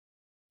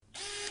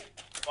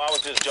I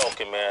was just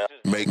joking, man.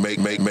 Make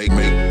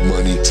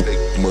money,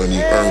 take money,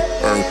 earn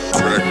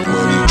crack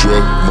money,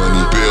 drug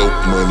money, bail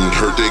money.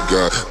 Heard they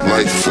got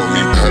life for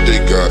me, how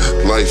they got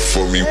life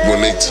for me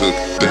when they took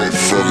that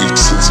from me.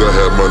 Since I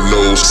had my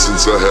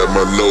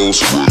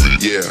nose,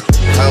 yeah.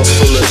 House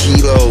full of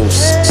kilos,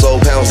 soul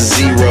pounds of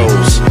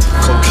zeros.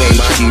 Cocaine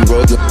my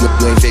hero, you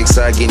ain't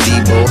fixed, I get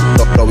Debo.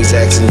 Always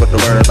asking what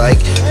to learn like.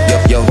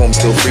 Young home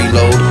still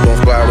freeload. Don't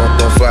fly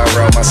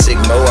around my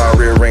signal. I'll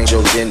rearrange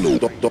your dinner.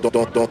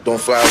 Don't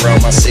fly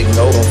around my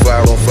signal. Don't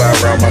fly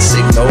around my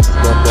signal.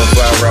 Don't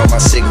fly around my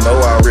signal.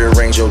 I'll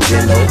rearrange your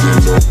dinner.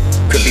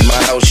 Could be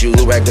my house, you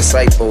act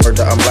disciple. Heard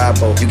that I'm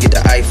liable. You get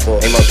the eyeball,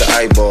 aim out the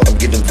eyeball. I'm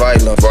getting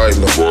violent.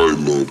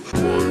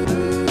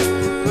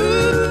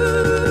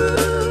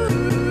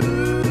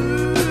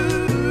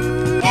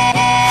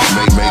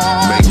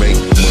 Make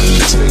money,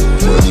 take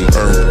money,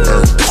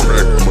 earn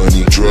crack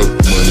money, drug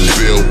money,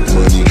 bail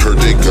money. Heard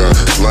they got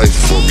life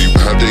for me,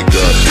 how they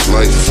got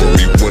life for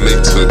me when they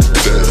took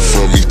that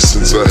from me.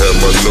 Since I had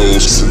my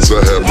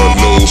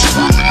nose,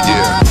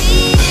 yeah.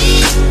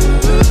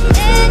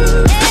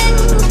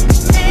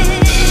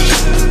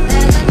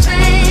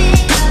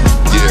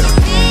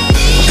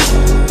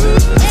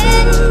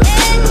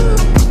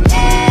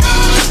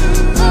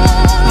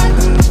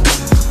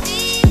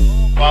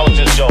 I was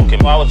just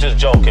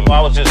joking, man.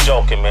 I was just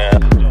joking, man.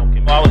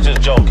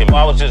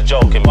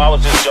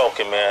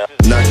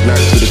 Knock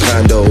through the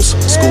condos.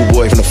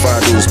 Schoolboy from the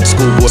fire dudes.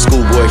 Schoolboy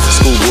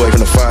from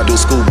the fire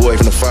dudes. Schoolboy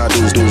from the fire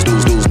dudes.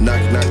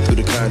 Knock through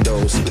the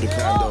condos.